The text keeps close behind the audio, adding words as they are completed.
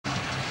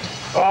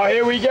Oh,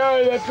 here we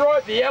go. That's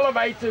right. The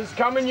elevator's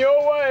coming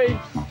your way.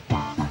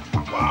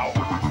 Wow.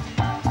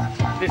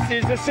 This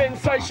is a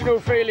sensational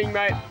feeling,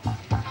 mate.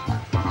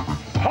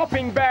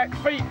 Hopping back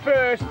feet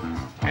first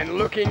and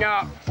looking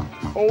up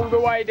all the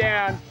way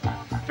down.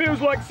 Feels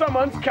like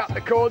someone's cut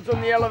the cords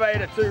on the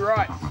elevator too,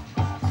 right?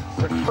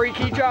 It's a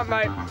freaky jump,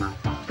 mate.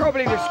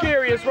 Probably the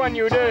scariest one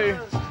you'll do.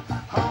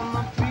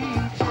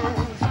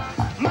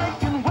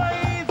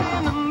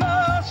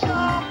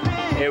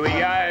 Here we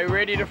go,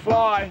 ready to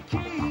fly.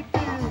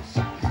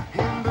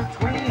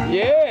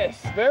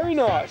 Yes, very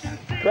nice.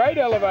 Great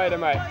elevator,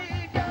 mate.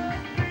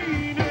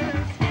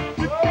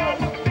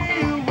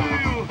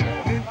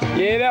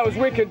 Yeah, that was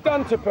wicked.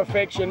 Done to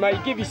perfection,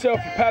 mate. Give yourself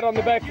a pat on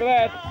the back for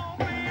that.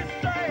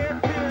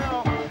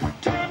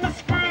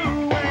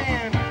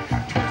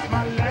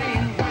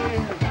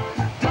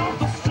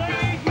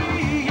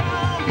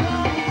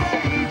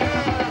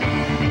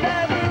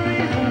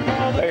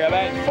 Look at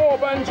that. 4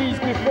 bungees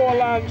before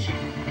lunch.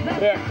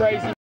 Yeah, crazy.